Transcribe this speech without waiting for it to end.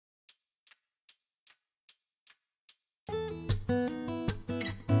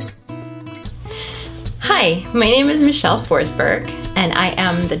Hi, my name is Michele Forsberg, and I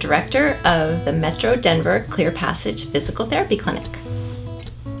am the director of the Metro Denver Clear Passage Physical Therapy Clinic.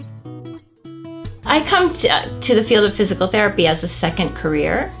 I come to the field of physical therapy as a second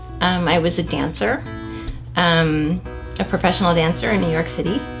career. I was a dancer, a professional dancer in New York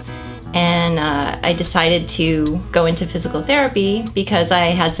City, and I decided to go into physical therapy because I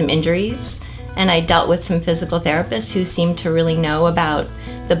had some injuries, and I dealt with some physical therapists who seemed to really know about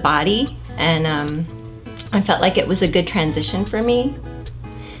the body, and I felt like it was a good transition for me,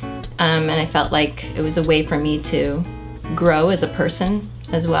 and I felt like it was a way for me to grow as a person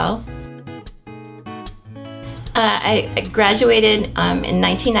as well. I graduated in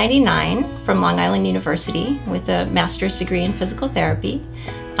 1999 from Long Island University with a master's degree in physical therapy.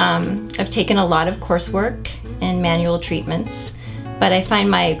 I've taken a lot of coursework in manual treatments, but I find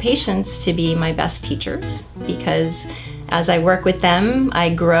my patients to be my best teachers because as I work with them, I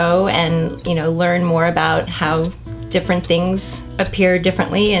grow and learn more about how different things appear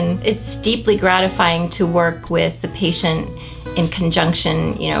differently, and it's deeply gratifying to work with the patient in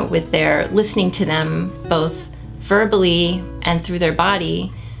conjunction, with their listening to them both verbally and through their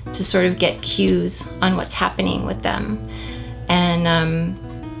body to sort of get cues on what's happening with them. And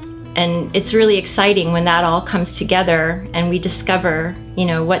it's really exciting when that all comes together and we discover,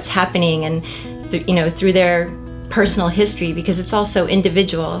 what's happening and through their personal history, because it's also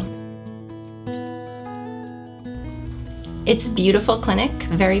individual. It's a beautiful clinic,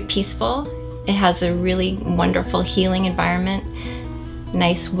 very peaceful. It has a really wonderful healing environment,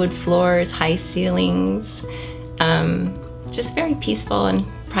 nice wood floors, high ceilings, just very peaceful and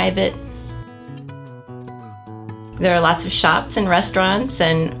private. There are lots of shops and restaurants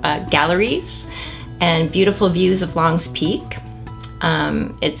and galleries and beautiful views of Long's Peak.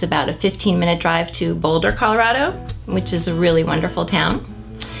 It's about a 15-minute drive to Boulder, Colorado, which is a really wonderful town,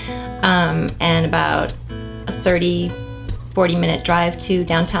 and about a 40-minute drive to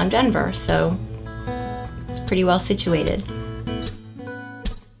downtown Denver, so it's pretty well situated.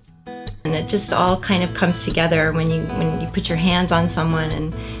 And it just all kind of comes together when you put your hands on someone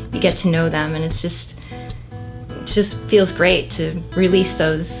and you get to know them, and it just feels great to release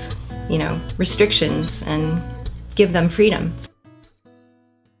those restrictions and give them freedom.